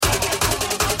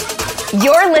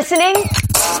You're listening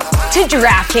to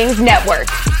DraftKings Network.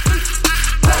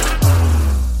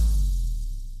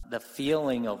 The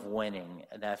feeling of winning,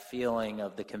 that feeling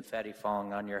of the confetti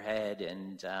falling on your head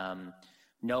and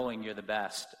knowing you're the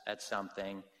best at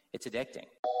something, it's addicting.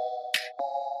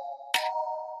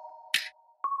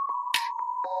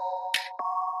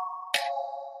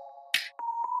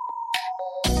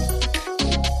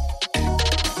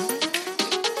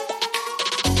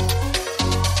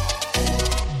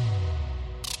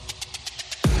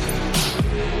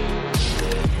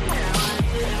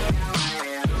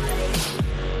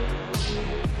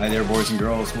 Hi there, boys and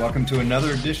girls. Welcome to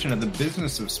another edition of the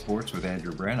Business of Sports with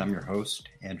Andrew Brandt. I'm your host,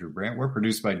 Andrew Brandt. We're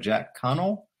produced by Jack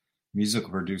Connell, musical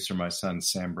producer, my son,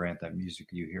 Sam Brandt, that music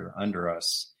you hear under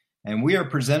us. And we are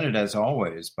presented, as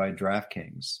always, by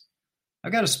DraftKings.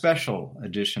 I've got a special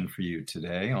edition for you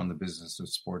today on the Business of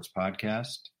Sports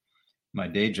podcast. My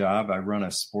day job, I run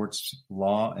a sports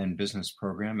law and business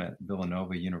program at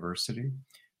Villanova University.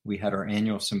 We had our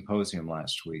annual symposium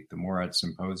last week, the Morad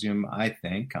Symposium. I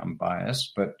think, I'm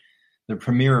biased, but the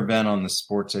premier event on the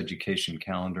sports education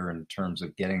calendar in terms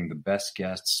of getting the best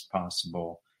guests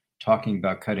possible, talking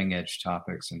about cutting edge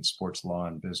topics in sports law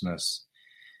and business.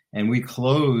 And we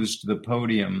closed the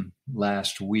podium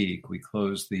last week. We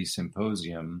closed the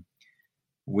symposium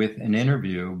with an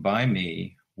interview by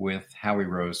me with Howie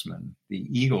Roseman, the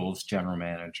Eagles general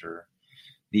manager,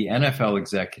 the NFL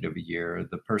Executive of the Year,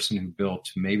 the person who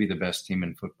built maybe the best team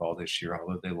in football this year,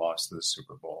 although they lost the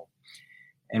Super Bowl.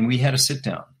 And we had a sit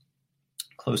down,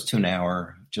 close to an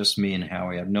hour, just me and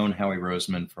Howie. I've known Howie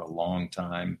Roseman for a long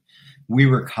time. We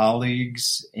were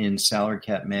colleagues in salary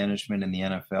cap management in the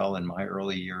NFL in my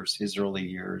early years, his early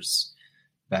years.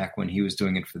 Back when he was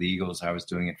doing it for the Eagles, I was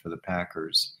doing it for the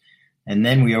Packers. And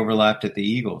then we overlapped at the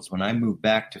Eagles. When I moved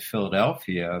back to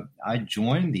Philadelphia, I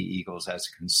joined the Eagles as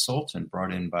a consultant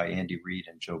brought in by Andy Reid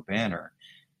and Joe Banner,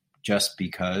 just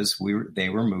because they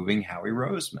were moving Howie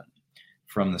Roseman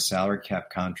from the salary cap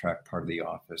contract part of the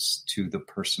office to the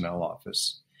personnel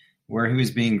office, where he was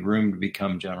being groomed to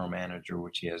become general manager,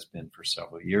 which he has been for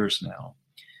several years now.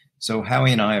 So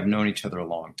Howie and I have known each other a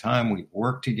long time. We've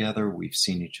worked together. We've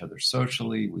seen each other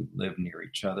socially. We've lived near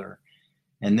each other.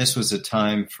 And this was a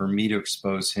time for me to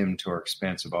expose him to our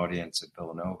expansive audience at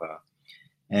Villanova.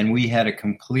 And we had a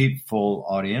complete full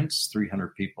audience,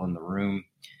 300 people in the room,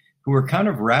 who were kind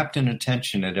of wrapped in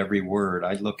attention at every word.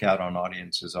 I look out on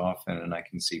audiences often and I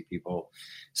can see people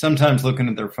sometimes looking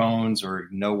at their phones or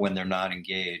know when they're not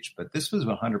engaged. But this was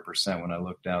 100% when I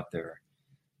looked out there.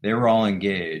 They were all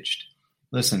engaged.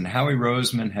 Listen, Howie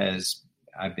Roseman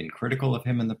I've been critical of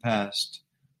him in the past.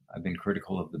 I've been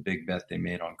critical of the big bet they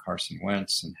made on Carson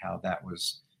Wentz and how that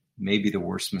was maybe the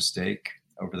worst mistake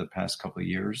over the past couple of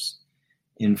years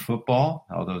in football,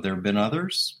 although there have been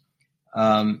others.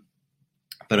 But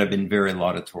I've been very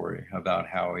laudatory about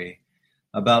Howie,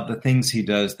 about the things he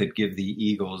does that give the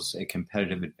Eagles a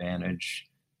competitive advantage,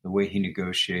 the way he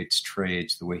negotiates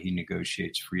trades, the way he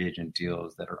negotiates free agent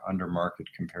deals that are under market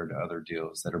compared to other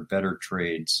deals, that are better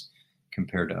trades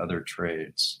compared to other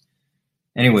trades.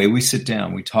 Anyway, we sit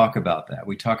down, we talk about that.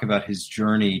 We talk about his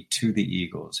journey to the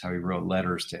Eagles, how he wrote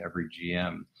letters to every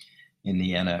GM in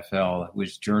the NFL,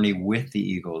 his journey with the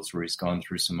Eagles, where he's gone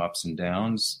through some ups and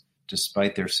downs.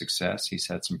 Despite their success, he's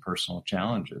had some personal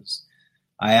challenges.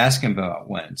 I ask him about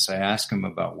Wentz. I ask him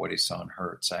about what he saw in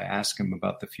Hurts. I ask him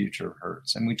about the future of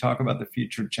Hurts. And we talk about the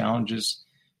future challenges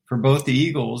for both the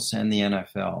Eagles and the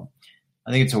NFL.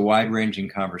 I think it's a wide-ranging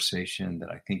conversation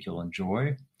that I think you'll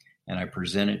enjoy. And I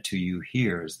present it to you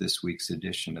here as this week's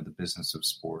edition of the Business of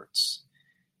Sports.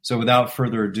 So without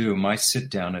further ado, my sit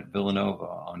down at Villanova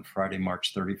on Friday,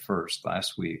 March 31st,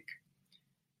 last week,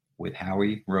 with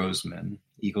Howie Roseman,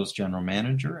 Eagles general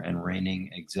manager and reigning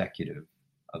executive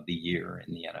of the year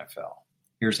in the NFL.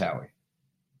 Here's Howie.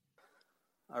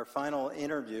 Our final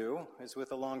interview is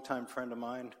with a longtime friend of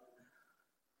mine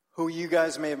who you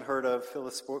guys may have heard of,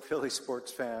 Philly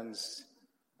sports fans.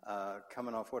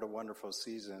 Coming off what a wonderful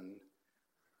season.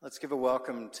 Let's give a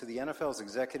welcome to the NFL's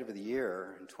Executive of the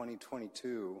Year in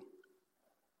 2022,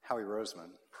 Howie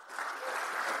Roseman.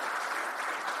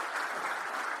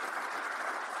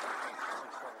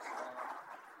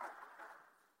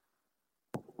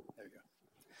 There you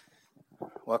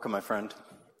go. Welcome, my friend.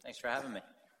 Thanks for having me.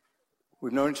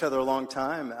 We've known each other a long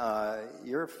time.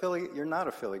 You're not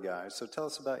a Philly guy, so tell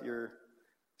us about your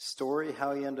story,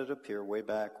 how you ended up here way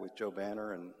back with Joe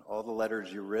Banner and all the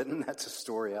letters you've written. That's a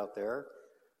story out there.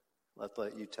 Let's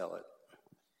let you tell it.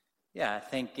 Yeah, I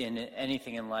think in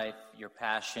anything in life, your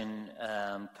passion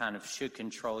kind of should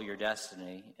control your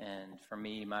destiny. And for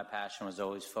me, my passion was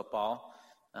always football.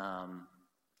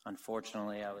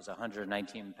 unfortunately, I was a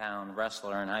 119-pound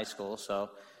wrestler in high school, so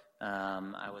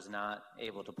I was not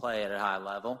able to play at a high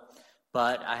level.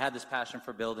 But I had this passion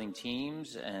for building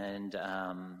teams and,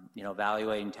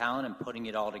 evaluating talent and putting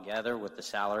it all together with the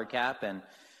salary cap. And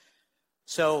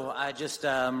so I just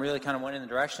really kind of went in the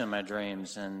direction of my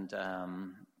dreams. And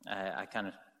I kind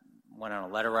of went on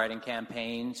a letter writing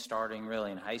campaign starting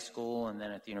really in high school and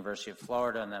then at the University of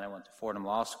Florida. And then I went to Fordham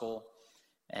Law School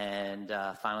and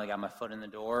finally got my foot in the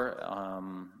door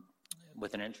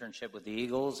with an internship with the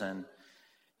Eagles. And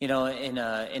in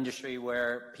an industry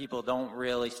where people don't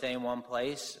really stay in one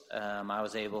place, I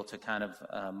was able to kind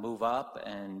of move up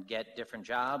and get different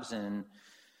jobs and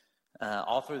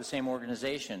all through the same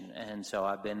organization. And so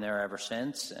I've been there ever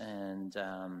since. And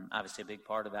obviously a big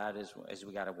part of that is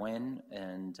we got to win.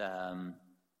 And,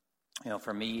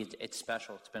 for me, it's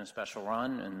special. It's been a special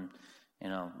run and,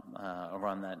 a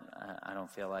run that I don't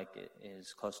feel like it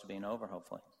is close to being over,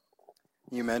 hopefully.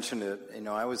 You mentioned it.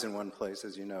 I was in one place,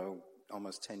 as you know,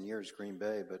 almost 10 years, Green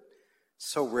Bay, but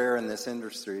it's so rare in this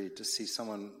industry to see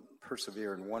someone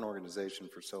persevere in one organization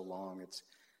for so long. It's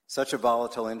such a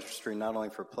volatile industry, not only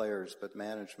for players, but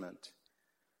management.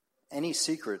 Any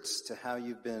secrets to how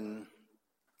you've been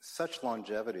such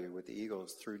longevity with the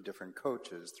Eagles through different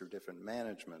coaches, through different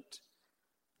management?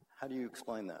 How do you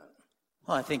explain that?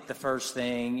 Well, I think the first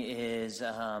thing is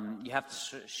you have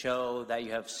to show that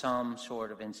you have some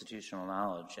sort of institutional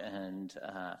knowledge. And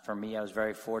for me, I was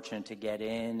very fortunate to get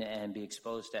in and be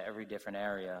exposed to every different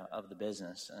area of the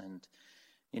business. And,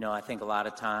 I think a lot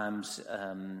of times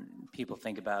people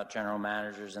think about general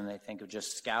managers and they think of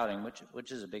just scouting,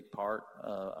 which is a big part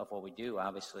of what we do.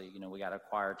 Obviously, we got to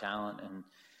acquire talent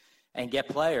and get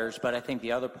players. But I think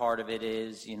the other part of it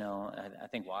is, I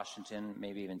think Washington,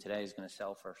 maybe even today, is going to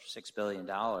sell for $6 billion.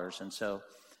 And so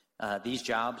these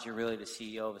jobs, you're really the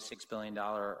CEO of a $6 billion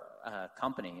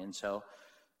company. And so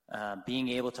being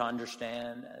able to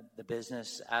understand the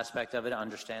business aspect of it,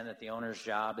 understand that the owner's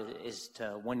job is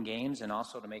to win games and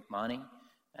also to make money,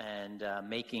 and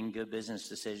making good business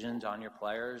decisions on your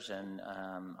players, and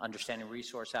understanding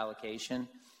resource allocation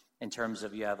in terms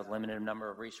of you have a limited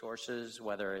number of resources,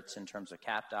 whether it's in terms of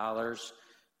cap dollars,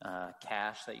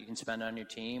 cash that you can spend on your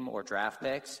team, or draft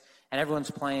picks. And everyone's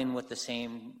playing with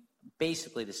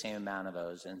basically the same amount of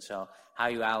those. And so how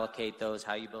you allocate those,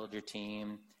 how you build your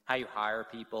team, how you hire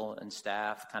people and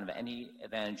staff, kind of any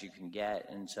advantage you can get.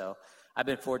 And so I've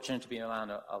been fortunate to be around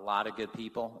a lot of good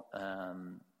people,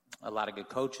 a lot of good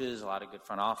coaches, a lot of good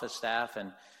front office staff.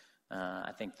 And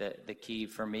I think that the key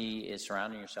for me is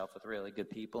surrounding yourself with really good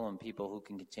people and people who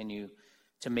can continue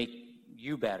to make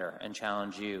you better and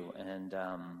challenge you. And,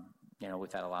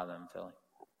 we've had a lot of them in Philly.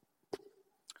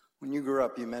 When you grew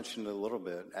up, you mentioned a little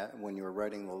bit when you were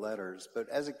writing the letters, but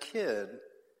as a kid,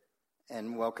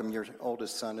 and welcome, your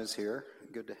oldest son is here.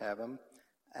 Good to have him.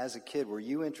 As a kid, were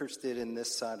you interested in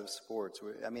this side of sports?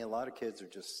 I mean, a lot of kids are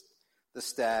just the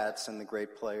stats and the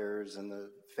great players and the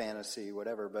fantasy,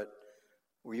 whatever, but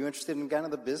were you interested in kind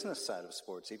of the business side of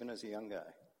sports, even as a young guy?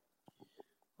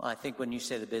 Well, I think when you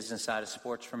say the business side of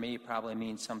sports, for me, it probably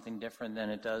means something different than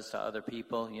it does to other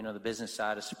people. The business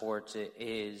side of sports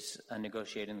is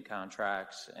negotiating the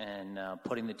contracts and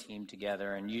putting the team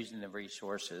together and using the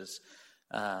resources.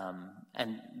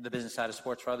 And the business side of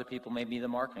sports for other people may be the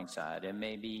marketing side. It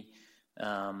may be,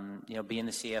 being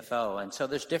the CFO. And so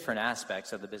there's different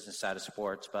aspects of the business side of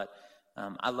sports, but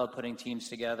I love putting teams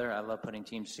together. I love putting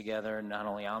teams together not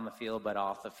only on the field but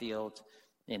off the field.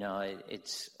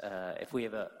 It's if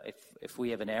we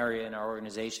have an area in our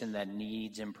organization that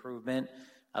needs improvement,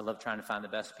 I love trying to find the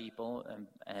best people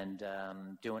and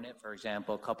doing it. For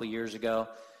example, a couple of years ago,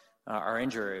 our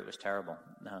injury rate was terrible.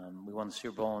 We won the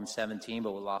Super Bowl in 2017,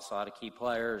 but we lost a lot of key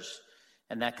players,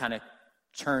 and that kind of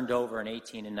turned over in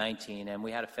 18 and 19, and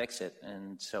we had to fix it.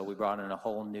 And so we brought in a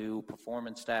whole new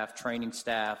performance staff, training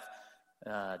staff,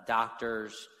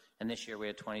 doctors, and this year we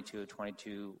had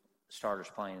 22 starters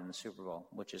playing in the Super Bowl,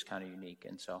 which is kind of unique.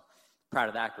 And so proud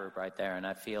of that group right there. And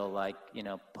I feel like,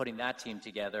 putting that team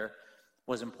together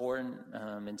was important,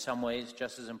 in some ways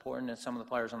just as important as some of the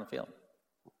players on the field.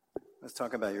 Let's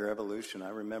talk about your evolution. I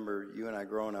remember you and I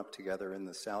growing up together in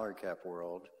the salary cap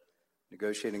world,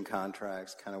 negotiating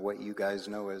contracts, kind of what you guys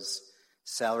know as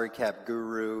salary cap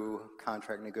guru,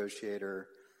 contract negotiator,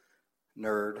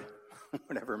 nerd,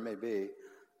 whatever it may be.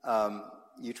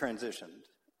 You transitioned.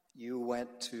 You went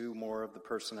to more of the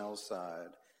personnel side.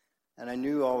 And I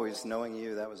knew always, knowing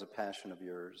you, that was a passion of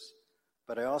yours.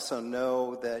 But I also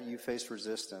know that you faced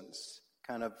resistance,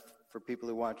 kind of for people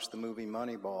who watch the movie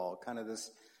Moneyball, kind of this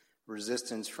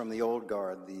resistance from the old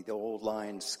guard, the old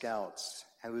line scouts.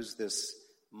 Who's this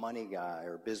money guy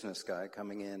or business guy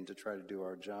coming in to try to do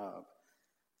our job.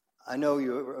 I know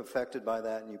you were affected by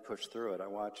that and you pushed through it. I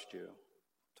watched you.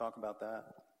 Talk about that.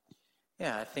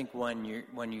 Yeah, I think when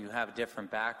you have a different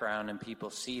background and people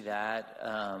see that,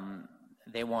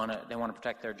 they want to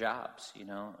protect their jobs,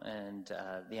 And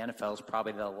the NFL is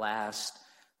probably the last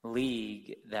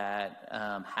league that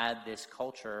had this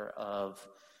culture of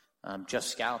just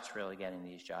scouts really getting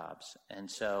these jobs, and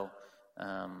so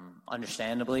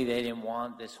understandably they didn't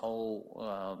want this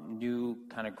whole new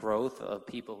kind of growth of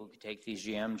people who could take these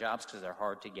GM jobs because they're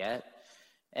hard to get.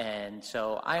 And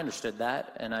so I understood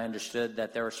that, and I understood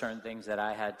that there were certain things that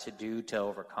I had to do to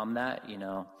overcome that.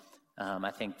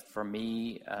 I think for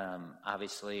me,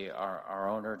 obviously our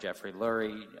owner, Jeffrey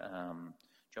Lurie,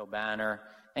 Joe Banner,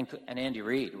 and Andy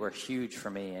Reid were huge for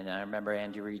me. And I remember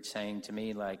Andy Reid saying to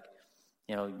me, like,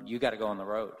 you got to go on the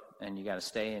road, and you got to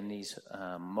stay in these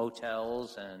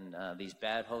motels and these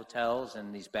bad hotels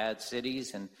and these bad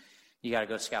cities, and you got to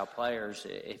go scout players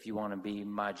if you want to be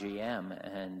my GM.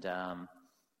 And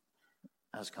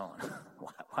I was going,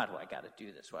 why do I got to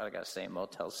do this? Why do I got to stay in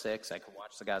Motel 6? I could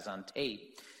watch the guys on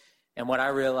tape. And what I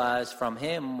realized from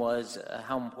him was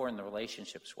how important the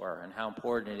relationships were and how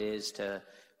important it is to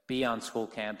be on school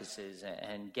campuses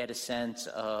and get a sense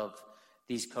of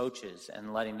these coaches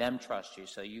and letting them trust you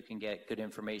so you can get good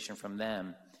information from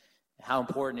them. How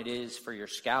important it is for your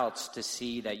scouts to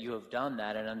see that you have done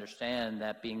that and understand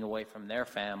that being away from their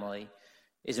family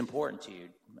is important to you,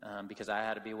 because I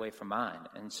had to be away from mine.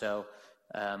 And so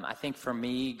I think for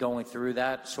me, going through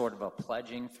that, sort of a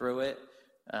pledging through it,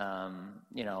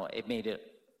 it made it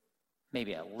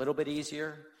maybe a little bit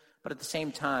easier, but at the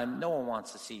same time, no one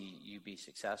wants to see you be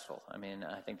successful. I mean,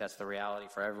 I think that's the reality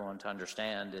for everyone to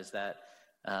understand is that,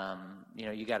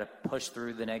 you got to push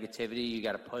through the negativity. You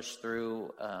got to push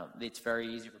through. It's very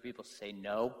easy for people to say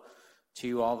no to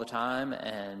you all the time.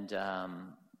 And, I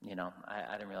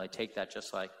didn't really take that,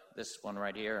 just like this one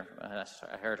right here.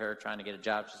 I heard her trying to get a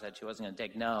job. She said she wasn't going to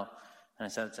take no. And I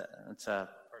said, it's a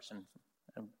person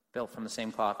built from the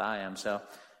same cloth I am. So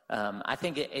I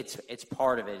think it's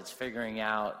part of it. It's figuring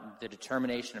out the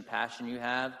determination and passion you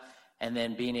have, and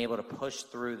then being able to push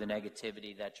through the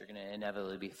negativity that you're going to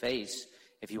inevitably face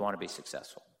if you want to be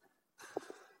successful.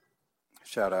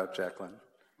 Shout out, Jacqueline.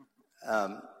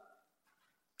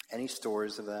 Any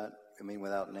stories of that? I mean,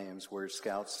 without names, where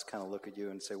scouts kind of look at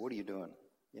you and say, what are you doing?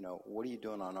 What are you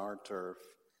doing on our turf?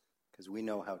 Because we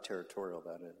know how territorial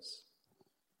that is.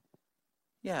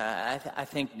 Yeah, I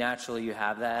think naturally you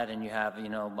have that, and you have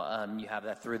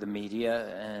that through the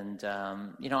media, and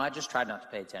I just tried not to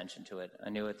pay attention to it.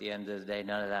 I knew at the end of the day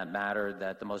none of that mattered.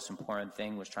 That the most important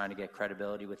thing was trying to get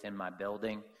credibility within my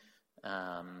building,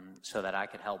 so that I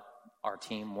could help our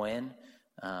team win.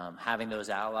 Having those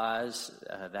allies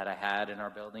that I had in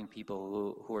our building,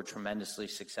 people who were tremendously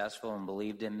successful and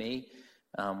believed in me,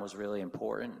 was really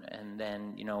important. And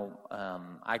then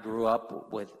I grew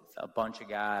up with a bunch of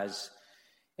guys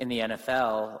in the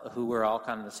NFL who were all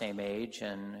kind of the same age,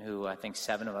 and who I think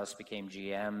 7 of us became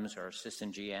GMs or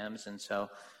assistant GMs. And so,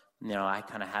 I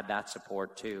kind of had that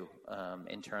support too,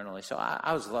 internally. So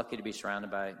I was lucky to be surrounded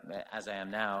by, as I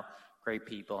am now, great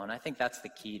people. And I think that's the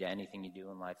key to anything you do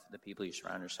in life, the people you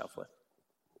surround yourself with.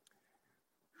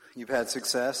 You've had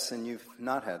success and you've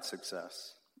not had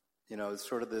success. It's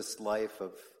sort of this life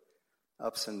of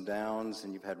ups and downs,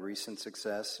 and you've had recent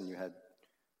success, and you had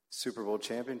Super Bowl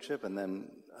championship, and then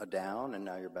a down, and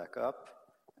now you're back up.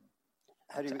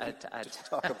 How do you just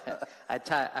talk about?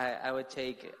 I would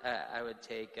take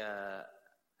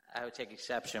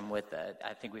exception with that.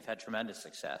 I think we've had tremendous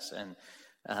success, and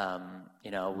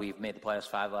we've made the playoffs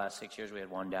 5 of the last 6 years. We had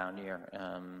one down year.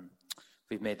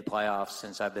 We've made the playoffs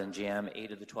since I've been GM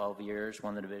 8 of the 12 years.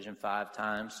 Won the division 5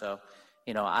 times. So,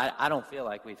 I don't feel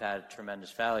like we've had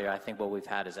tremendous failure. I think what we've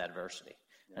had is adversity.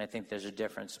 And I think there's a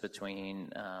difference between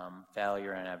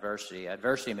failure and adversity.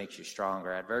 Adversity makes you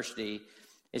stronger. Adversity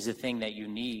is the thing that you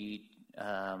need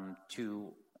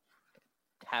to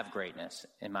have greatness,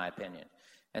 in my opinion.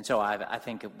 And so I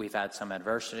think we've had some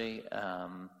adversity.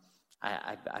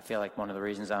 I feel like one of the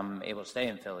reasons I'm able to stay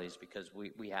in Philly is because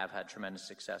we have had tremendous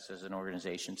success as an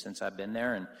organization since I've been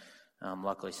there, and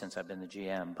luckily since I've been the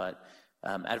GM. But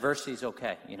adversity is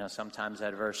okay. Sometimes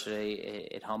adversity,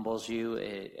 it humbles you.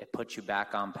 It puts you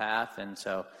back on path. And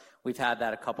so we've had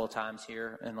that a couple of times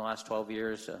here in the last 12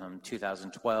 years,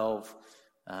 2012,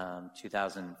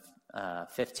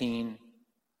 2015,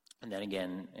 and then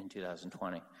again in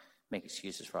 2020. Make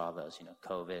excuses for all those,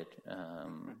 COVID,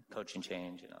 coaching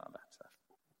change, and all that stuff.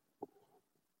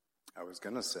 I was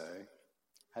going to say,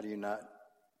 how do you not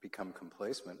become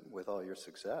complacent with all your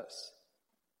success?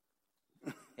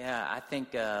 Yeah, I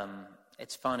think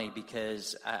it's funny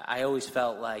because I always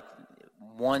felt like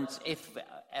once, if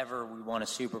ever we won a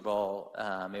Super Bowl,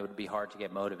 it would be hard to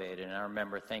get motivated. And I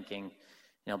remember thinking,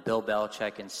 Bill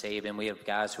Belichick and Saban, we have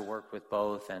guys who worked with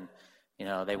both, and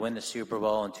they win the Super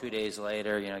Bowl, and 2 days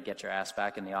later, get your ass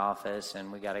back in the office,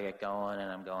 and we got to get going.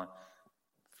 And I'm going,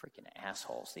 freaking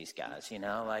assholes, these guys,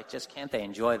 just can't they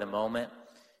enjoy the moment?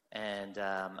 And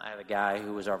I have a guy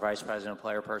who was our vice president of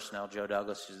player personnel, Joe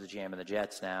Douglas, who's the GM of the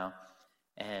Jets now.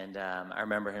 And I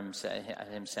remember him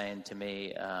saying to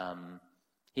me,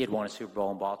 he had won a Super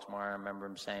Bowl in Baltimore. I remember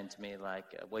him saying to me,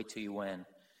 wait till you win.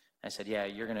 I said, yeah,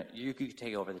 you could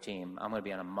take over the team. I'm going to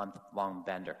be on a month-long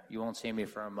bender. You won't see me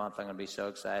for a month. I'm going to be so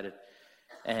excited.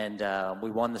 And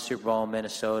we won the Super Bowl in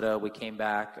Minnesota. We came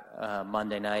back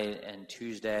Monday night, and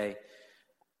Tuesday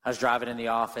I was driving in the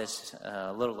office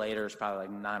a little later. It was probably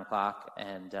 9 o'clock,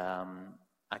 and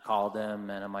I called him,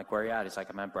 and I'm like, where are you at? He's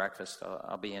like, I'm at breakfast.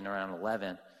 I'll be in around 11.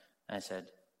 And I said,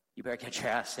 you better get your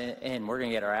ass in. We're going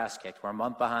to get our ass kicked. We're a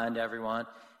month behind everyone.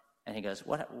 And he goes,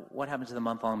 what happened to the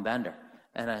month-long bender?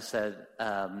 And I said,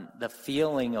 the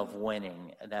feeling of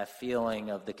winning, that feeling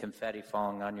of the confetti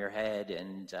falling on your head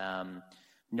and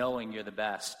knowing you're the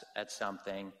best at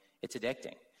something, it's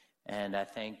addicting. And I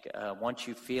think once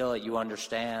you feel it, you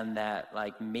understand that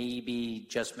maybe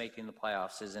just making the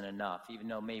playoffs isn't enough, even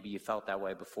though maybe you felt that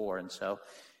way before. And so,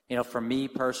 for me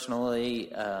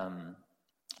personally,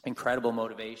 incredible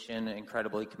motivation,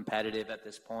 incredibly competitive at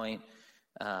this point.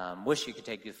 Wish you could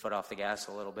take your foot off the gas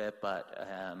a little bit, but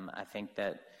I think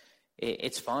that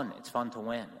it's fun. It's fun to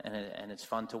win, and it's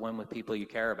fun to win with people you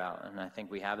care about. And I think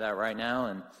we have that right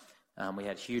now. And we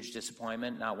had huge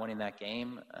disappointment not winning that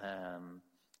game.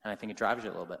 And I think it drives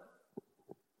you a little bit.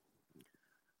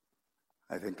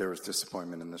 I think there was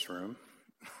disappointment in this room.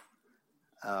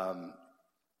 On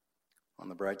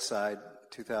the bright side,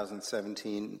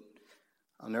 2017,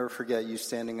 I'll never forget you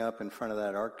standing up in front of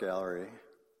that art gallery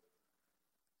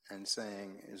and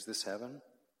saying, is this heaven?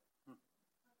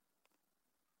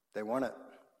 They won it.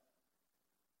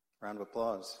 Round of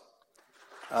applause.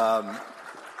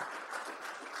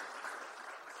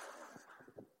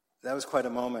 That was quite a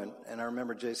moment, and I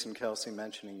remember Jason Kelce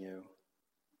mentioning you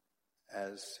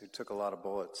as who took a lot of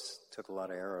bullets, took a lot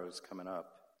of arrows coming up.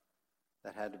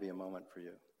 That had to be a moment for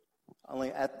you.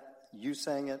 Only at you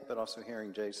saying it, but also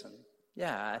hearing Jason.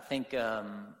 Yeah, I think,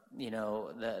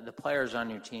 the players on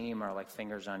your team are like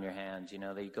fingers on your hands.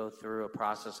 They go through a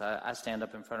process. I stand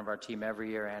up in front of our team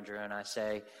every year, Andrew, and I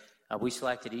say, we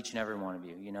selected each and every one of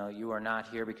you. You are not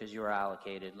here because you were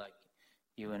allocated like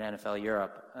you in NFL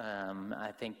Europe.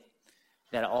 I think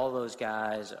that all those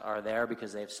guys are there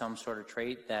because they have some sort of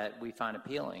trait that we find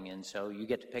appealing, and so you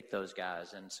get to pick those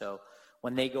guys. And so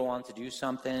when they go on to do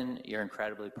something, you're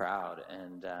incredibly proud.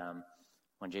 And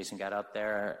when Jason got up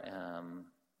there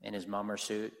in his mummer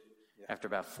suit after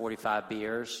about 45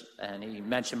 beers, and he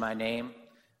mentioned my name,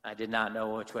 I did not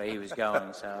know which way he was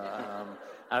going. So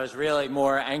I was really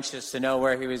more anxious to know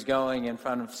where he was going in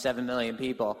front of 7 million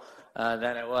people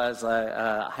than it was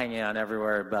hanging on every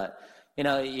word. But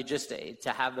you just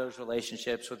to have those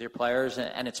relationships with your players,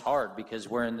 and it's hard because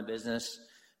we're in the business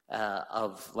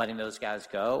of letting those guys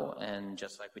go. And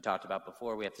just like we talked about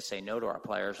before, we have to say no to our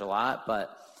players a lot.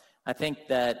 But I think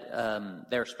that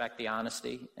they respect the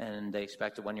honesty, and they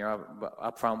expect it when you're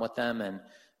up front with them.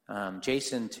 And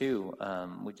Jason, too,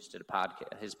 we just did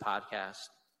his podcast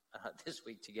this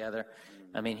week together.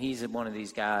 I mean, he's one of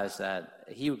these guys that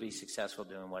he would be successful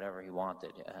doing whatever he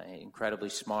wanted. Incredibly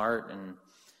smart and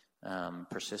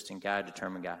persistent guy,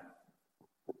 determined guy.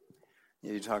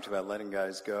 You talked about letting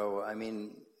guys go. I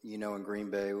mean, in Green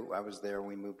Bay, I was there.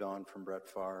 We moved on from Brett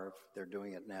Favre. They're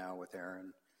doing it now with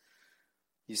Aaron.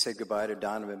 You said goodbye to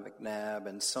Donovan McNabb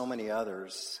and so many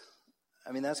others.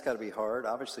 I mean, that's got to be hard.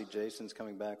 Obviously, Jason's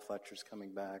coming back. Fletcher's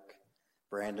coming back.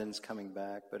 Brandon's coming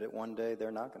back. But one day,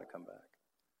 they're not going to come back.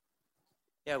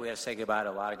 Yeah, we had to say goodbye to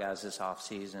a lot of guys this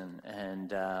offseason, and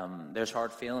there's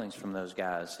hard feelings from those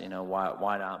guys.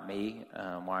 Why not me?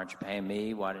 Why aren't you paying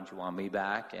me? Why didn't you want me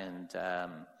back? And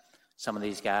some of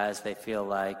these guys, they feel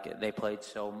like they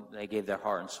gave their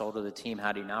heart and soul to the team.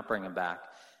 How do you not bring them back?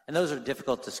 And those are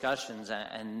difficult discussions,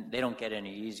 and they don't get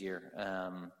any easier.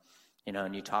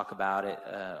 And you talk about it.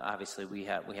 Obviously, we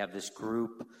have this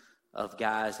group of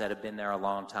guys that have been there a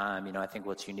long time. I think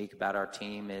what's unique about our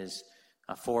team is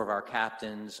 4 of our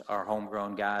captains are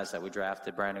homegrown guys that we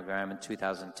drafted. Brandon Graham in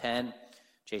 2010,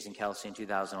 Jason Kelce in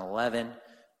 2011,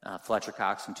 Fletcher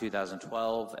Cox in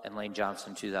 2012, and Lane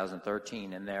Johnson in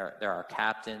 2013. And they're our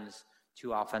captains,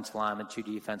 2 offensive linemen, 2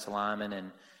 defensive linemen.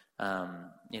 And,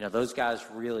 those guys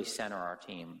really center our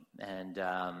team. And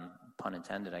pun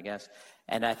intended, I guess.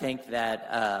 And I think that,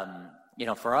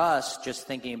 for us, just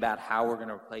thinking about how we're going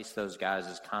to replace those guys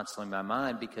is constantly in my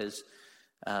mind, because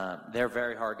they're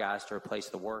very hard guys to replace.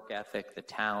 The work ethic, the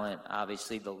talent,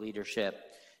 obviously the leadership.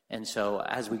 And so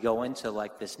as we go into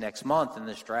like this next month in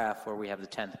this draft where we have the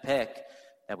 10th pick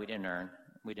that we didn't earn,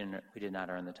 we did not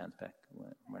earn the 10th pick.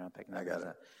 We're not picking that. I got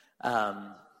it.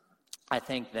 I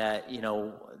think that,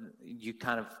 you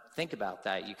kind of think about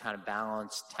that. You kind of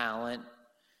balance talent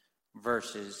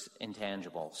versus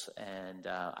intangibles. And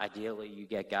ideally you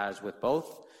get guys with both.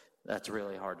 That's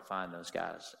really hard to find those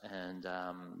guys. And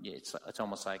it's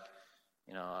almost like,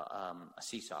 a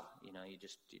seesaw. You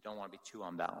don't want to be too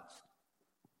unbalanced.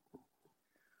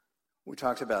 We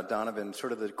talked about Donovan.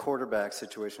 Sort of the quarterback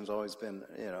situation's always been,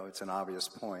 it's an obvious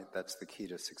point. That's the key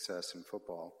to success in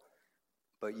football.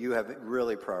 But you have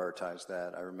really prioritized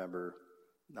that. I remember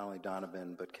not only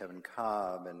Donovan, but Kevin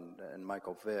Cobb and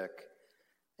Michael Vick.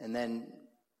 And then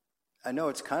I know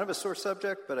it's kind of a sore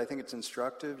subject, but I think it's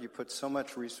instructive. You put so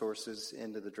much resources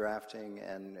into the drafting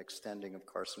and extending of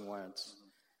Carson Wentz,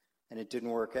 and it didn't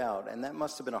work out. And that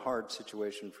must have been a hard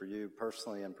situation for you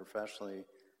personally and professionally.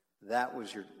 That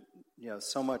was your,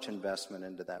 so much investment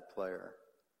into that player.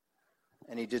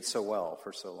 And he did so well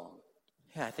for so long.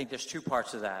 Yeah, I think there's two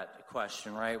parts of that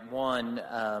question, right? One,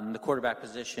 the quarterback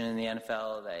position in the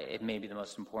NFL, it may be the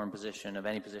most important position of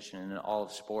any position in all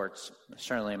of sports,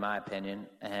 certainly in my opinion,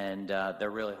 and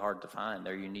they're really hard to find.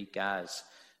 They're unique guys.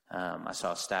 I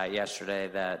saw a stat yesterday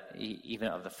that even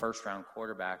of the first-round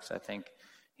quarterbacks, I think,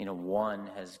 one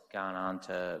has gone on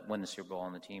to win the Super Bowl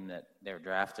on the team that they were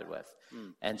drafted with.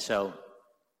 And so,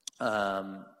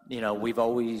 we've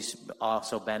always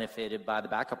also benefited by the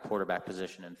backup quarterback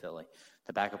position in Philly.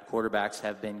 The backup quarterbacks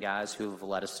have been guys who have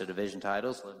led us to division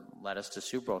titles, led us to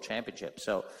Super Bowl championships.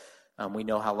 So we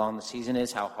know how long the season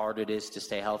is, how hard it is to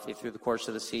stay healthy through the course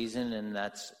of the season, and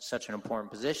that's such an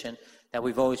important position that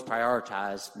we've always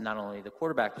prioritized not only the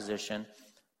quarterback position,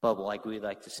 but like we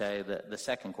like to say, the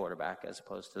second quarterback as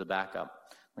opposed to the backup.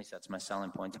 At least that's my selling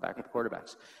point to backup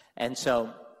quarterbacks. And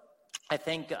so I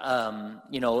think,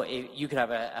 you could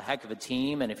have a heck of a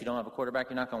team, and if you don't have a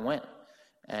quarterback, you're not going to win.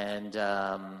 And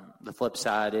the flip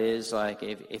side is, like,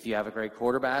 if you have a great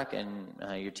quarterback and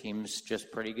your team's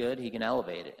just pretty good, he can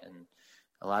elevate it. And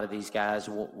a lot of these guys,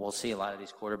 we'll see a lot of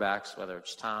these quarterbacks, whether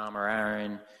it's Tom or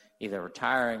Aaron, either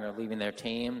retiring or leaving their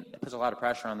team. It puts a lot of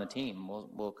pressure on the team.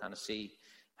 We'll kind of see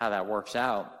how that works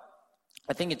out.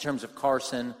 I think in terms of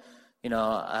Carson,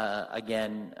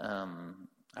 again,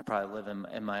 I probably live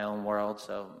in my own world,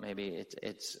 so maybe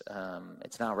it's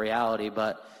not reality,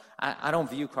 but I don't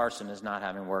view Carson as not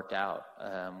having worked out.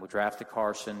 We drafted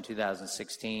Carson in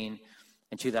 2016.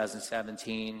 In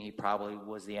 2017, he probably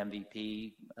was the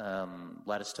MVP,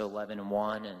 led us to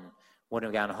 11-1, and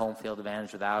wouldn't have gotten a home field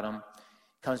advantage without him.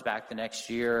 Comes back the next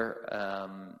year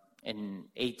in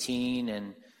 18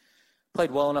 and played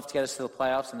well enough to get us to the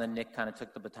playoffs, and then Nick kind of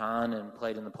took the baton and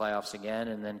played in the playoffs again,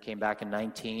 and then came back in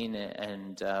 19,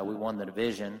 and we won the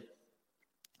division.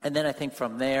 And then I think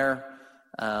from there,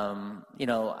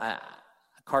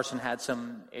 Carson had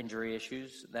some injury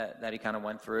issues that he kind of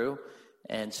went through,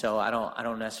 and so I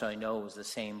don't necessarily know it was the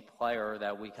same player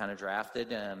that we kind of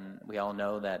drafted. We all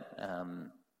know that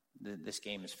this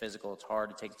game is physical; it's hard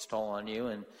to take its toll on you,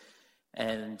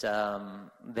 and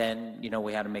then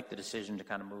we had to make the decision to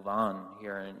kind of move on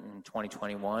here in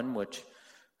 2021, which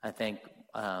I think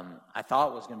I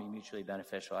thought was going to be mutually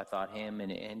beneficial. I thought him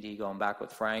and Indy going back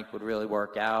with Frank would really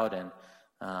work out, and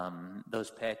those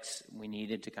picks we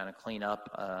needed to kind of clean up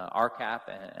our cap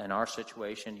and our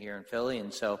situation here in Philly.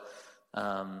 And so,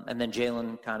 and then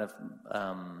Jalen kind of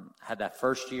had that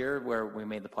first year where we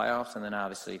made the playoffs, and then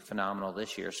obviously phenomenal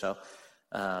this year. So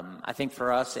I think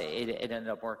for us, it ended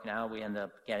up working out. We ended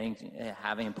up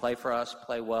having him play for us,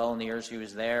 play well in the years he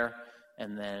was there,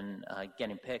 and then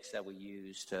getting picks that we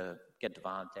used to get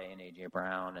Devontae and A.J.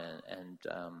 Brown and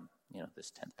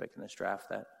this 10th pick in this draft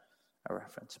that I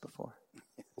referenced before.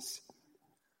 Yes.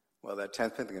 Well, that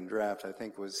 10th pick in the draft, I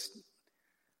think, was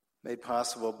made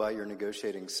possible by your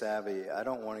negotiating savvy. I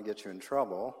don't want to get you in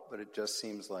trouble, but it just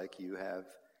seems like you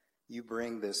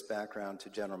bring this background to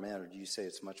general manager. You say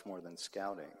it's much more than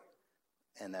scouting,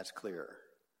 and that's clear.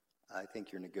 I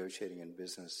think your negotiating and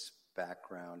business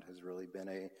background has really been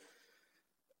a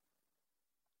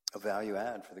value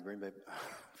add for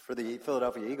the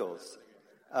Philadelphia Eagles.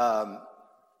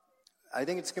 I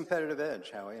think it's a competitive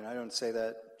edge, Howie, and I don't say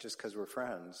that just because we're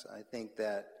friends. I think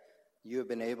that you have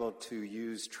been able to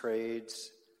use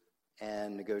trades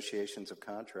and negotiations of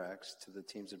contracts to the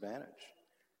team's advantage.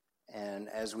 And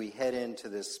as we head into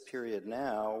this period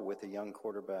now with a young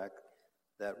quarterback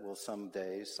that will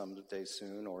someday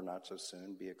soon or not so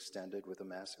soon, be extended with a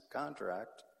massive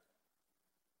contract.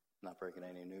 Not breaking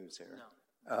any news here.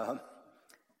 No.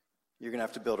 You're going to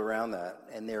have to build around that.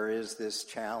 And there is this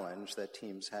challenge that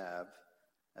teams have,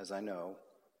 as I know,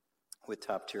 with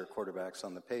top-tier quarterbacks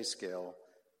on the pay scale,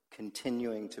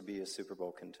 continuing to be a Super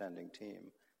Bowl contending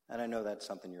team. And I know that's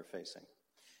something you're facing.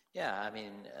 Yeah, I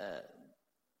mean,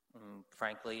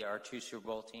 frankly, our 2 Super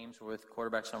Bowl teams were with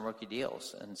quarterbacks on rookie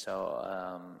deals. And so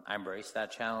I embrace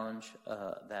that challenge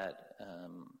that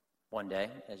one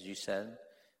day, as you said,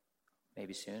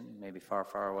 maybe soon, maybe far,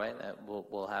 far away, that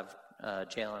we'll have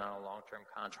Jalen on a long-term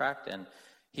contract. And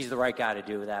he's the right guy to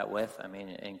do that with. I mean,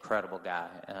 incredible guy,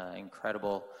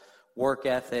 incredible work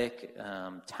ethic,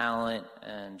 talent,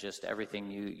 and just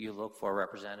everything you look for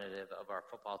representative of our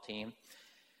football team.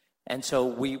 And so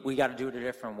we got to do it a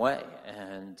different way.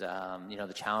 And,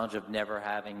 the challenge of never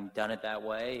having done it that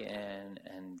way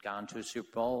and gone to a Super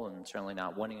Bowl and certainly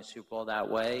not winning a Super Bowl that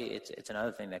way, it's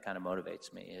another thing that kind of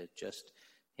motivates me. It just,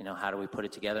 how do we put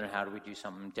it together and how do we do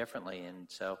something differently? And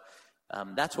so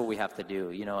that's what we have to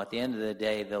do. At the end of the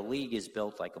day, the league is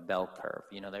built like a bell curve.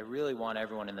 They really want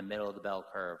everyone in the middle of the bell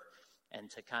curve. And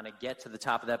to kind of get to the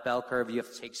top of that bell curve, you have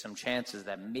to take some chances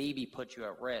that maybe put you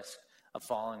at risk of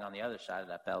falling on the other side of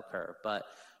that bell curve. But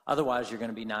otherwise, you're going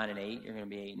to be 9-8, you're going to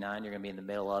be 8-9, you're going to be in the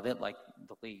middle of it like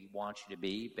the league wants you to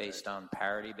be based on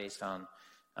parity, based on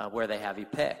where they have you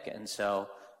pick. And so,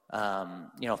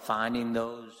 finding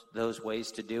those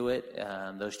ways to do it,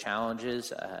 those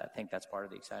challenges, I think that's part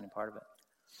of the exciting part of it.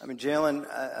 I mean, Jalen,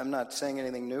 I'm not saying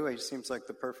anything new. He seems like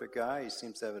the perfect guy. He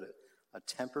seems to have a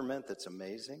temperament that's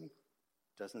amazing.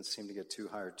 Doesn't seem to get too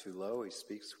high or too low. He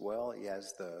speaks well. He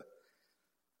has the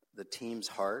team's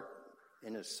heart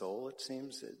in his soul, it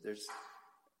seems.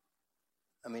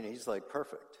 He's like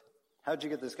perfect. How'd you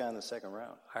get this guy in the second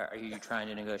round? Are you trying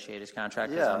to negotiate his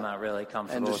contract? Yeah. I'm not really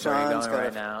comfortable and with where you're Deshaun's going got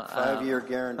right now. 5-year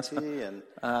guarantee. And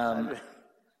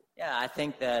yeah, I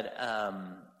think that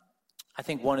I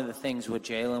think one of the things with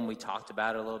Jalen, we talked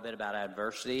about it a little bit about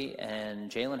adversity,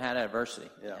 and Jalen had adversity.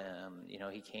 Yeah.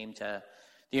 He came to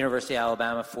the University of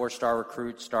Alabama, 4-star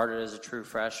recruit, started as a true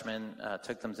freshman,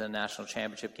 took them to the national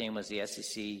championship game, was the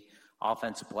SEC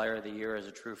Offensive Player of the Year as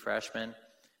a true freshman,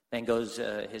 then goes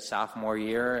his sophomore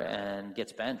year and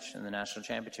gets benched in the national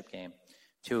championship game.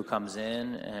 Tua comes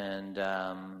in and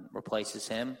replaces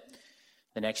him.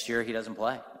 The next year he doesn't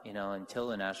play, until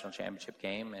the national championship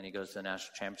game, and he goes to the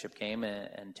national championship game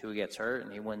and Tua gets hurt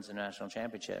and he wins the national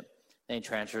championship. Then he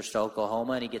transfers to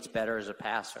Oklahoma and he gets better as a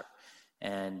passer.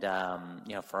 And,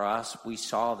 for us, we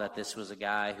saw that this was a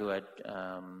guy who had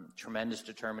tremendous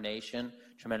determination,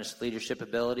 tremendous leadership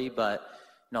ability. But,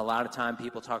 a lot of time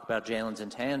people talk about Jalen's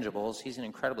intangibles. He's an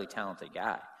incredibly talented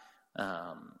guy.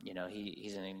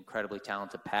 He's an incredibly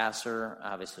talented passer,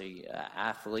 obviously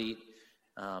athlete,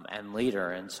 and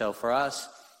leader. And so for us,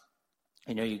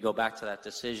 you go back to that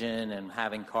decision and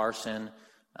having Carson.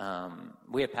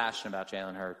 We had passion about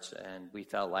Jalen Hurts, and we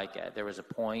felt like there was a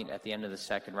point at the end of the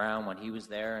second round when he was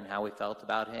there and how we felt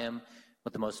about him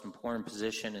with the most important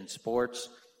position in sports,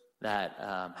 that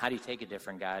how do you take a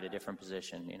different guy to a different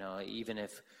position? Even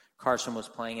if Carson was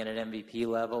playing at an MVP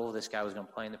level, this guy was going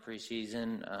to play in the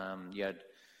preseason. You had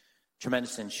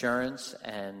tremendous insurance,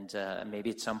 and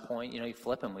maybe at some point, you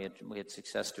flip him. We had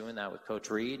success doing that with Coach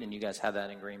Reed, and you guys have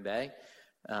that in Green Bay.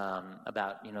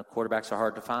 About quarterbacks are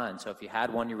hard to find. So if you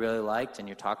had one you really liked and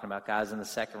you're talking about guys in the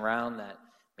second round that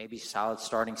maybe solid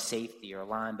starting safety or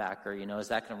linebacker, is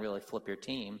that going to really flip your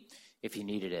team if you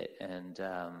needed it? And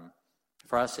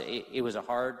for us, it was a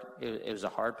hard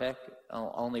pick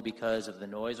only because of the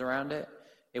noise around it.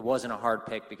 It wasn't a hard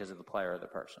pick because of the player or the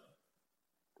person.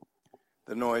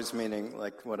 The noise meaning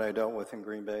like what I dealt with in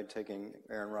Green Bay, taking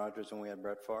Aaron Rodgers when we had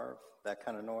Brett Favre, that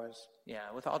kind of noise?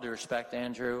 Yeah, with all due respect,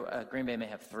 Andrew, Green Bay may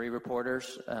have 3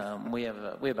 reporters. We have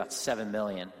about 7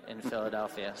 million in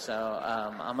Philadelphia, so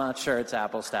I'm not sure it's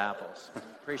apples to apples.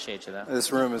 Appreciate you, though.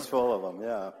 This room is full of them,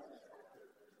 yeah.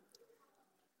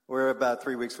 We're about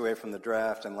 3 weeks away from the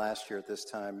draft, and last year at this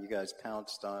time, you guys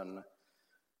pounced on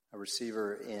a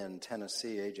receiver in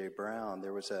Tennessee, A.J. Brown.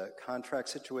 There was a contract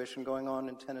situation going on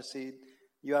in Tennessee.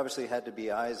 You obviously had to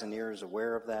be eyes and ears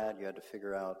aware of that. You had to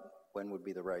figure out when would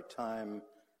be the right time.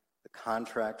 The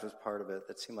contract was part of it.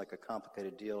 That seemed like a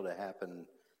complicated deal to happen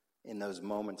in those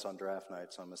moments on draft night,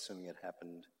 so I'm assuming it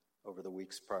happened over the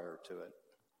weeks prior to it.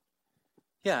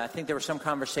 Yeah, I think there were some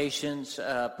conversations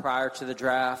prior to the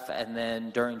draft, and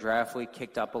then during draft week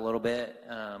kicked up a little bit.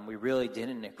 We really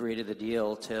didn't agree to the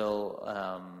deal till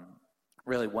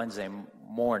really Wednesday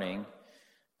morning.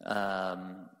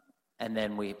 And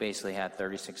then we basically had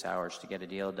 36 hours to get a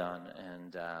deal done.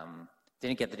 And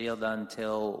didn't get the deal done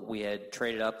until we had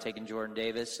traded up, taken Jordan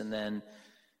Davis, and then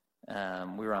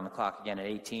we were on the clock again at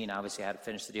 18. Obviously, I had to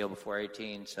finish the deal before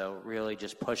 18, so really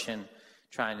just pushing,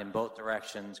 trying in both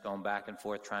directions, going back and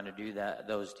forth, trying to do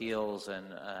those deals. And,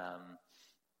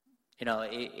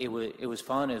 it was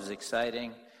fun. It was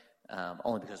exciting,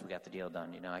 only because we got the deal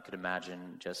done. I could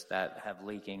imagine just that have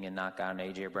leaking and not gotten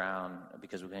A.J. Brown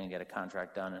because we couldn't get a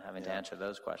contract done and having to answer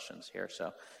those questions here.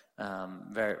 So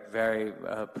very, very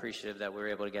appreciative that we were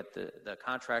able to get the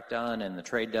contract done and the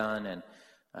trade done. And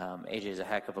A.J. is a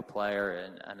heck of a player,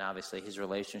 and obviously his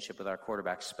relationship with our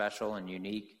quarterback is special and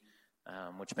unique,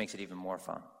 which makes it even more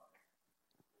fun.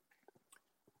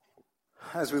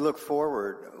 As we look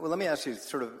forward, well, let me ask you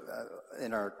sort of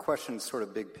in our questions, sort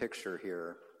of big picture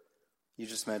here. You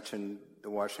just mentioned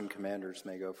the Washington Commanders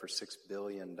may go for $6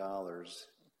 billion. The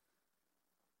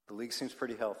league seems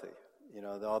pretty healthy.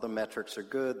 All the metrics are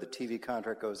good. The TV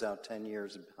contract goes out 10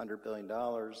 years, $100 billion.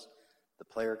 The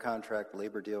player contract,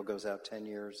 labor deal goes out 10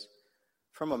 years.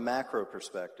 From a macro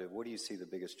perspective, what do you see the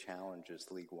biggest challenges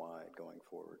league-wide going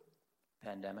forward?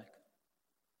 Pandemic.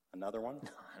 Another one?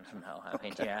 I don't know. I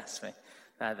mean, you asked me.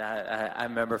 I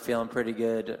remember feeling pretty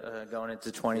good going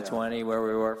into 2020 where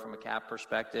we were from a cap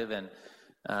perspective, and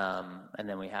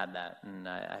then we had that. And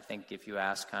I think if you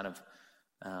ask kind of,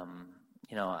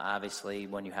 obviously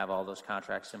when you have all those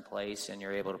contracts in place and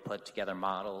you're able to put together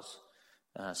models,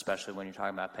 especially when you're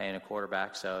talking about paying a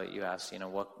quarterback. So you ask,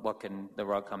 what can the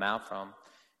rug come out from?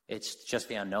 It's just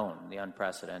the unknown, the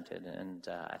unprecedented. And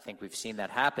I think we've seen that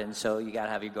happen. So you got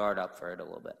to have your guard up for it a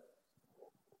little bit.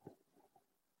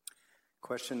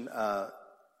 Question about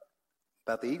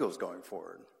the Eagles going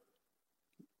forward.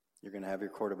 You're going to have your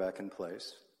quarterback in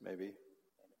place, maybe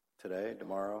today,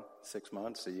 tomorrow, 6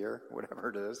 months, a year, whatever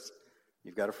it is.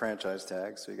 You've got a franchise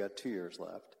tag, so you got 2 years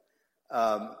left.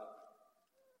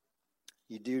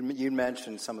 You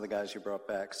mentioned some of the guys you brought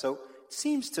back. So it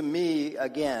seems to me,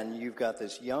 again, you've got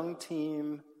this young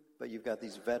team, but you've got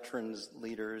these veterans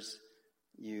leaders.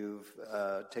 You've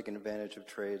taken advantage of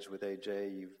trades with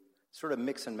AJ. You've sort of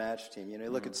mix and match team. You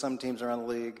look at some teams around the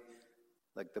league,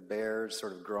 like the Bears,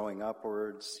 sort of growing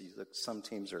upwards. You look, some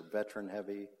teams are veteran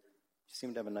heavy. You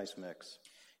seem to have a nice mix.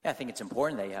 Yeah, I think it's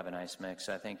important that you have a nice mix.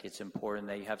 I think it's important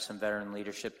that you have some veteran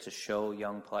leadership to show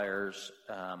young players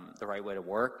the right way to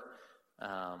work.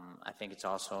 I think it's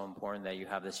also important that you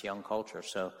have this young culture.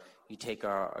 So you take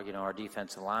our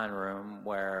defensive line room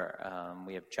where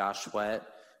we have Josh Sweat,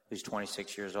 who's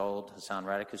 26 years old, Hassan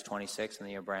Reddick, who's 26, and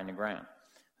then you have Brandon Graham,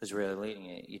 who's really leading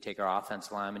it. You take our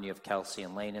offensive lineman, you have Kelsey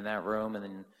and Lane in that room, and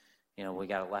then we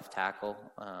got a left tackle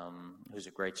who's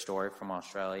a great story from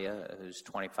Australia, who's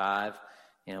 25.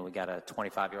 We got a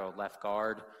 25-year-old left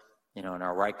guard, and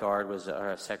our right guard was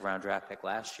our second-round draft pick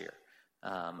last year.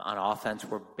 On offense,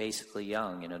 we're basically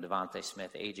young. Devontae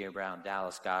Smith, A.J. Brown,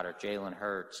 Dallas Goedert, Jalen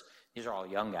Hurts. These are all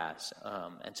young guys.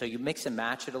 And so you mix and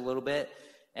match it a little bit,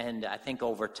 and I think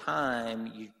over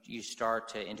time you start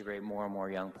to integrate more and more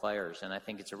young players. And I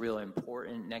think it's a really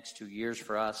important next 2 years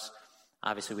for us.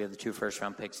 Obviously, we have the 2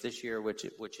 first-round picks this year, which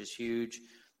is huge.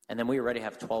 And then we already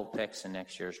have 12 picks in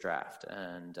next year's draft.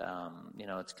 And,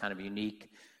 it's kind of unique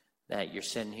that you're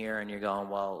sitting here and you're going,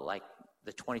 well, like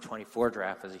the 2024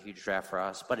 draft is a huge draft for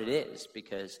us. But it is,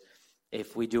 because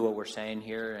if we do what we're saying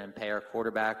here and pay our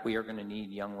quarterback, we are going to need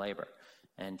young labor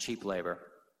and cheap labor.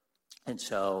 And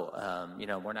so,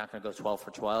 we're not going to go 12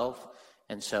 for 12.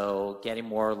 And so getting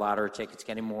more lottery tickets,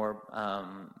 getting more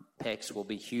picks will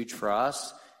be huge for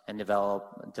us, and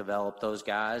develop those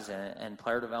guys, and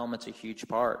player development's a huge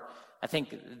part. I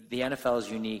think the NFL is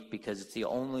unique because it's the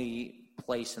only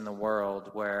place in the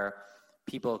world where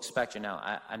people expect you.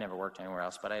 Now, I never worked anywhere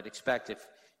else, but I'd expect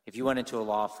if you went into a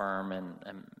law firm,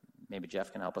 and maybe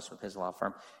Jeff can help us with his law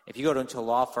firm. If you go into a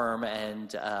law firm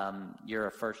and you're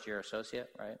a first-year associate,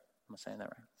 right? Am I saying that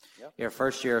right? Yep. You're a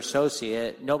first-year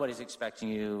associate, nobody's expecting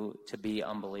you to be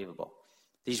unbelievable.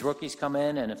 These rookies come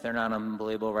in, and if they're not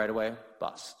unbelievable right away,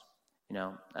 bust.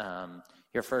 You're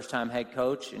a first-time head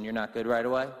coach, and you're not good right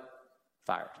away,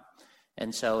 fired.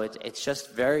 And so it's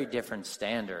just very different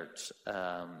standards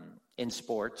in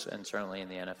sports, and certainly in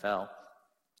the NFL.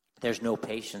 There's no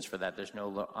patience for that. There's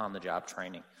no on-the-job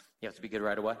training. You have to be good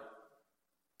right away.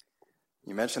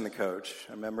 You mentioned the coach.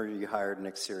 I remember you hired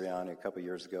Nick Sirianni a couple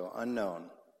years ago. Unknown,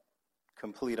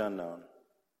 complete unknown.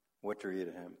 What drew you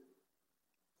to him?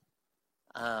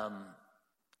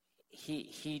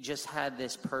 He just had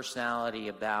this personality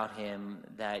about him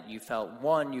that you felt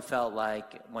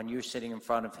like when you were sitting in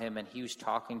front of him and he was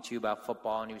talking to you about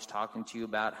football and he was talking to you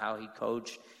about how he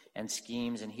coached and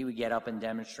schemes, and he would get up and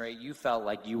demonstrate, you felt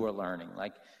like you were learning.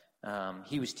 Like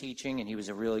he was teaching, and he was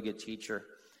a really good teacher.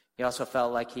 he also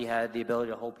felt like he had the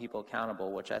ability to hold people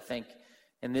accountable, which I think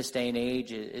in this day and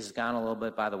age is gone a little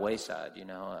bit by the wayside.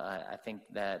 I think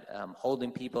that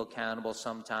holding people accountable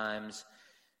sometimes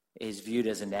is viewed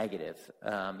as a negative,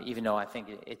 even though I think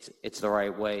it's the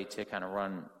right way to kind of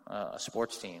run a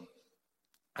sports team.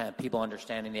 People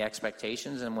understanding the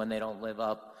expectations, and when they don't live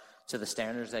up to the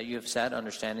standards that you have set,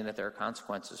 understanding that there are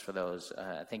consequences for those.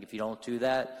 I think if you don't do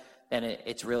that, then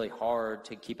it's really hard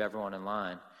to keep everyone in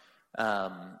line.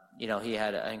 He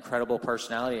had an incredible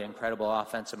personality, an incredible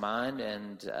offensive mind,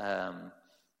 and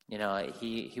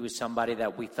he was somebody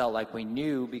that we felt like we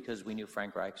knew because we knew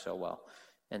Frank Reich so well.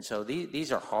 And so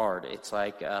these are hard. It's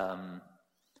like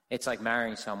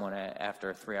marrying someone after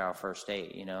a 3-hour first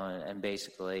date, and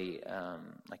basically,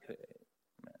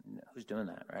 who's doing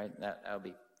that, right? That would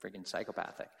be freaking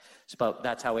psychopathic. But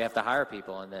that's how we have to hire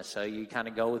people in this. So you kind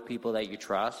of go with people that you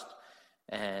trust.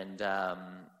 And,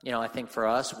 I think for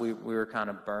us, we were kind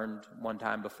of burned one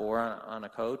time before on a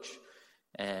coach.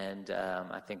 And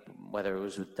I think whether it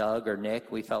was with Doug or Nick,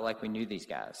 we felt like we knew these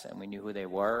guys and we knew who they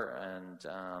were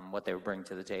and what they would bring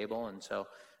to the table. And so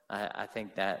I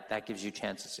think that gives you a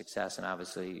chance of success. And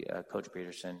obviously, Coach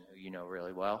Peterson, who you know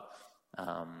really well,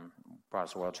 brought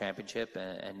us a world championship.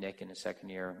 And Nick, in his second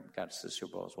year, got us to the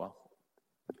Super Bowl as well.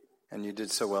 And you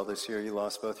did so well this year, you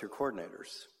lost both your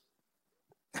coordinators.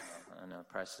 I know,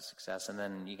 price of success. And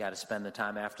then you got to spend the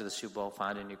time after the Super Bowl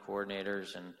finding new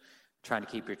coordinators and trying to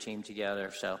keep your team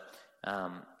together. So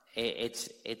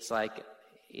it's like,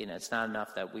 it's not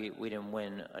enough that we didn't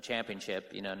win a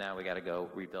championship. Now we got to go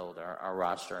rebuild our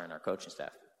roster and our coaching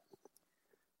staff.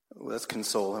 Let's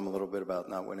console him a little bit about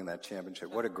not winning that championship.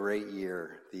 What a great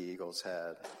year the Eagles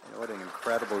had. What an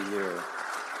incredible year.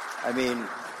 I mean,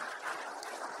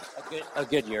 a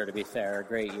good year, to be fair. A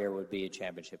great year would be a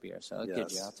championship year. So yes,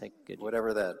 good year. I'll take a good year.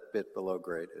 Whatever that bit below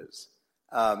great is.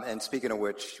 And speaking of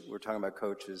which, we're talking about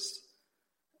coaches.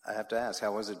 I have to ask,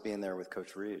 how was it being there with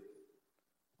Coach Reed?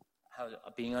 How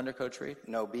being under Coach Reed?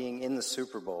 No, being in the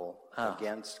Super Bowl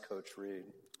against Coach Reed.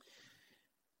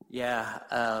 Yeah.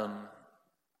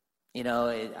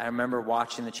 I remember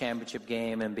watching the championship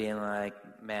game and being like,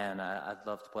 man, I'd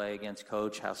love to play against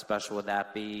Coach. How special would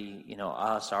that be?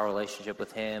 Us, our relationship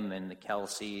with him and the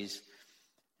Kelseys.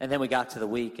 And then we got to the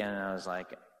week, and I was like,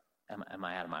 am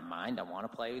I out of my mind? I want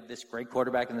to play with this great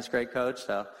quarterback and this great coach.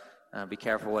 So be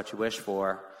careful what you wish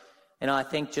for. I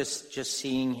think just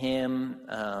seeing him,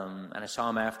 and I saw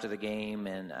him after the game,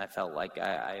 and I felt like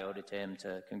I owed it to him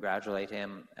to congratulate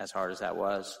him, as hard as that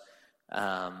was.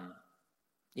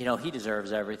 He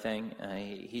deserves everything.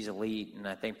 He's elite, and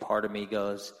I think part of me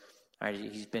goes, all right,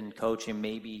 he's been coaching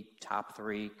maybe top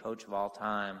 3 coach of all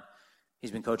time.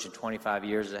 He's been coaching 25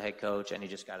 years as a head coach, and he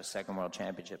just got a second world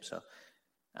championship. So,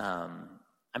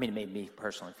 it made me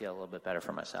personally feel a little bit better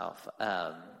for myself.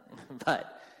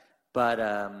 But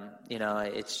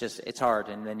it's hard.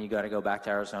 And then you got to go back to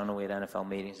Arizona. We had NFL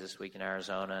meetings this week in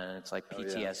Arizona, and it's like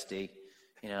PTSD.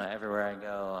 Everywhere I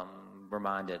go, I'm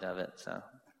reminded of it. So.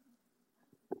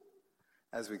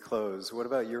 As we close, what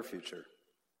about your future?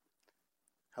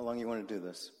 How long you want to do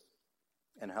this?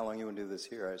 And how long you want to do this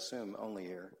here? I assume only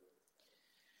here.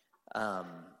 I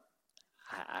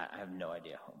have no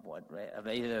idea what of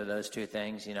either of those two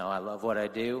things. I love what I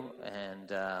do,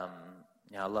 and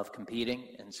I love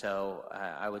competing. And so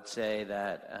I would say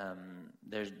that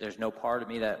there's no part of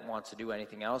me that wants to do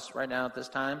anything else right now at this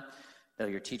time. Though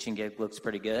your teaching gig looks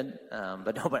pretty good,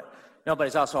 but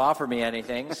nobody's also offered me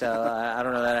anything, so I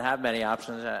don't know that I have many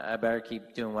options. I better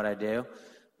keep doing what I do.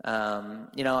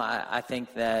 I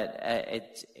think that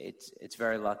it's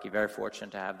very lucky, very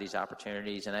fortunate to have these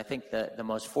opportunities. And I think that the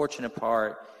most fortunate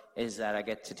part is that I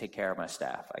get to take care of my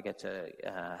staff. I get to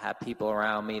have people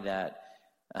around me that,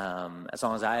 as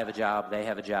long as I have a job, they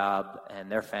have a job,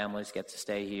 and their families get to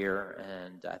stay here.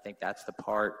 And I think that's the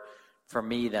part for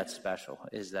me that's special,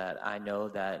 is that I know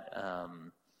that,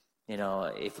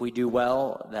 if we do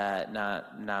well, that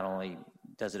not only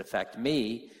does it affect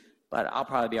me, but I'll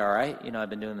probably be all right. I've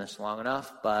been doing this long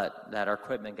enough, but that our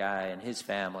equipment guy and his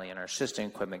family and our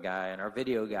assistant equipment guy and our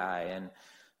video guy and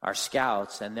our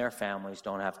scouts and their families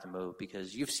don't have to move,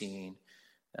 because you've seen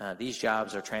these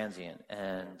jobs are transient,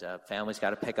 and families got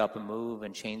to pick up and move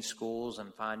and change schools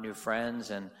and find new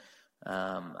friends. And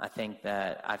I think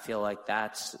that I feel like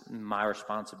that's my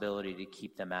responsibility to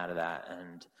keep them out of that.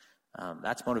 And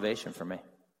that's motivation for me.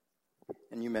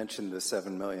 And you mentioned the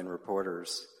 7 million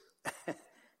reporters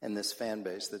and this fan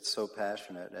base that's so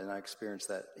passionate, and I experienced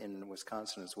that in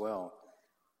Wisconsin as well.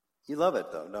 You love it,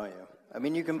 though, don't you? I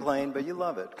mean, you complain, but you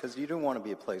love it because you don't want to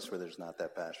be a place where there's not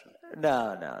that passion.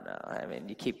 No. I mean,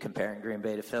 you keep comparing Green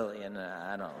Bay to Philly, and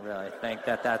I don't really think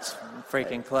that's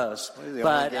freaking close.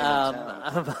 But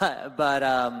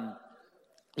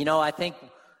you know, I think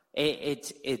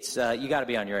it's you got to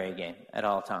be on your A game at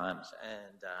all times.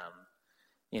 And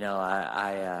you know,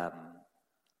 I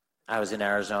was in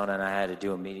Arizona and I had to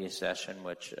do a media session,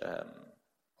 which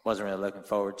wasn't really looking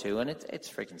forward to. And it's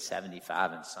freaking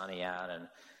 75 and sunny out, and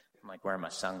I'm like wearing my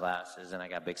sunglasses and I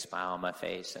got a big smile on my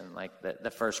face. And like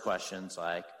the first question's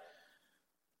like,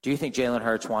 do you think Jalen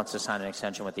Hurts wants to sign an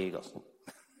extension with the Eagles?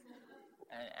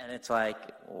 And it's like,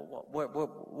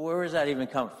 where does that even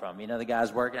come from? You know, the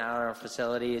guy's working out in our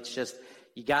facility. It's just,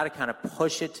 you got to kind of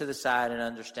push it to the side and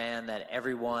understand that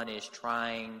everyone is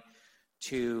trying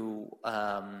to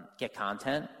get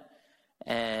content.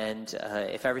 And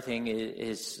if everything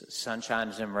is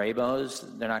sunshines and rainbows,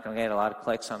 they're not going to get a lot of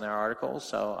clicks on their articles.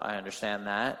 So I understand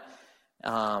that.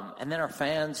 And then our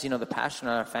fans, you know, the passion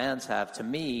our fans have, to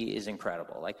me, is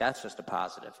incredible. Like, that's just a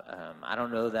positive. I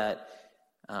don't know that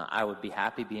I would be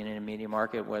happy being in a media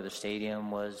market where the stadium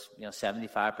was, you know,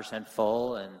 75%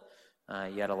 full and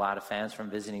you had a lot of fans from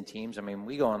visiting teams. I mean,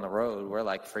 we go on the road, we're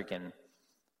like freaking,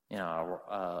 you know,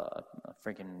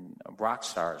 freaking rock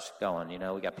stars going. You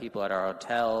know, we got people at our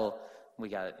hotel. We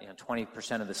got, you know,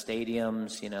 20% of the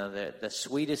stadiums. You know, the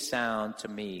sweetest sound to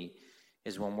me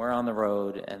is when we're on the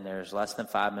road and there's less than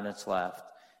 5 minutes left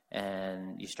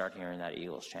and you start hearing that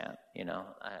Eagles chant. You know,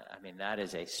 I mean, that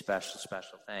is a special,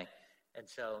 special thing. And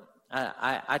so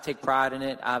I take pride in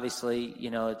it. Obviously, you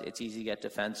know, it's easy to get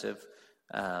defensive,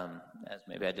 as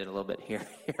maybe I did a little bit here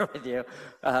with you.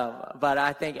 But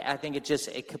I think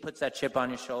it puts that chip on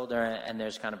your shoulder, and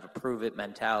there's kind of a prove it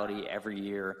mentality every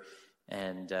year.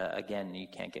 And again, you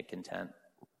can't get content.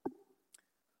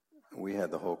 We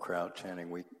had the whole crowd chanting,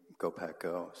 "We go Pack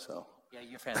Go!" So yeah,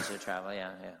 your fans do travel.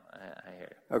 Yeah, I hear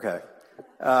you. Okay,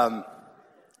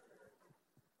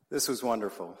 this was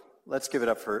wonderful. Let's give it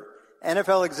up for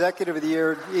NFL Executive of the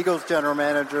Year, Eagles General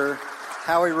Manager,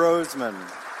 Howie Roseman.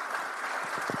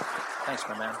 Thanks,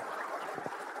 my man.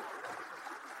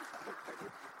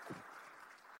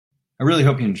 I really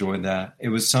hope you enjoyed that. It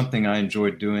was something I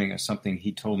enjoyed doing, something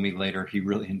he told me later he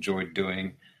really enjoyed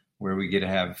doing, where we get to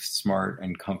have smart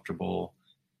and comfortable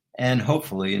and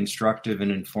hopefully instructive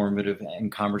and informative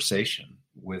and conversation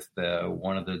with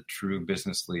one of the true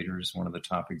business leaders, one of the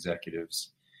top executives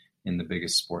in the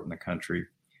biggest sport in the country.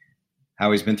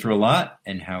 Howie's been through a lot,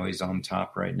 and Howie's on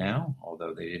top right now,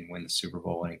 although they didn't win the Super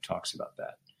Bowl, and he talks about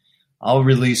that. I'll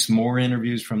release more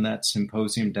interviews from that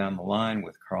symposium down the line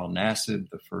with Carl Nassib,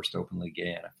 the first openly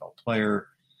gay NFL player,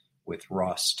 with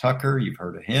Ross Tucker, you've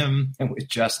heard of him, and with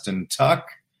Justin Tuck,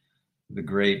 the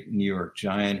great New York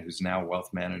Giant, who's now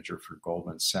wealth manager for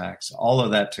Goldman Sachs. All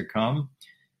of that to come.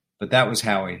 But that was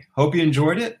Howie. Hope you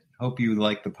enjoyed it. Hope you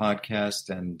liked the podcast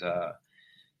and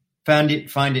find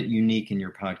it unique in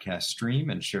your podcast stream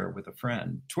and share it with a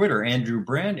friend. Twitter, Andrew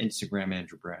Brandt. Instagram,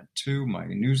 Andrew Brandt 2. My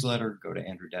newsletter, go to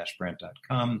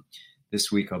andrew-brandt.com.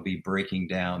 This week I'll be breaking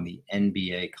down the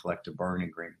NBA collective bargaining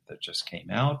agreement that just came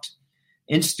out.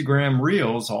 Instagram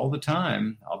Reels all the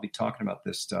time. I'll be talking about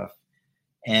this stuff.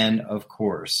 And, of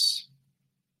course,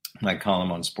 my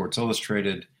column on Sports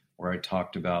Illustrated, where I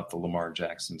talked about the Lamar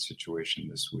Jackson situation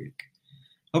this week.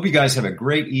 Hope you guys have a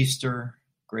great Easter,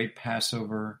 great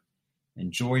Passover.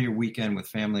 Enjoy your weekend with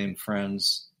family and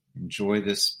friends. Enjoy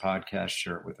this podcast.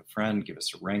 Share it with a friend. Give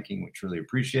us a ranking, which really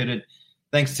appreciate it.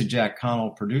 Thanks to Jack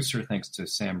Connell, producer. Thanks to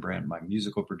Sam Brandt, my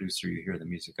musical producer. You hear the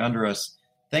music under us.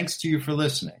 Thanks to you for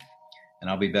listening. And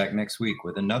I'll be back next week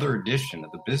with another edition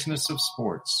of The Business of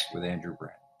Sports with Andrew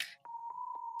Brandt.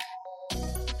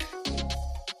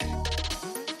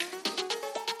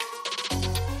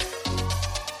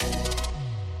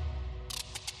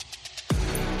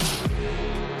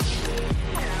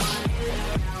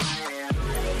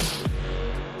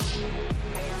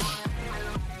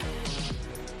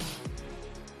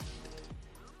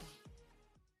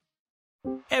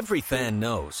 Every fan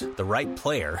knows the right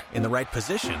player in the right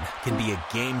position can be a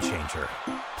game changer.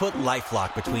 Put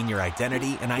LifeLock between your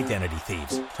identity and identity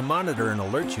thieves to monitor and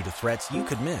alert you to threats you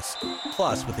could miss.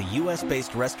 Plus, with a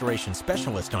U.S.-based restoration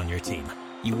specialist on your team,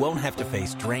 you won't have to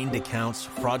face drained accounts,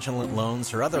 fraudulent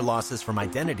loans, or other losses from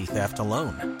identity theft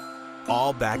alone.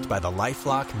 All backed by the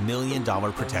LifeLock $1 Million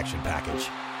Protection Package.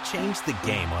 Change the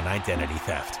game on identity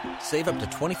theft. Save up to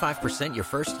 25% your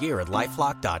first year at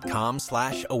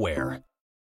LifeLock.com/aware.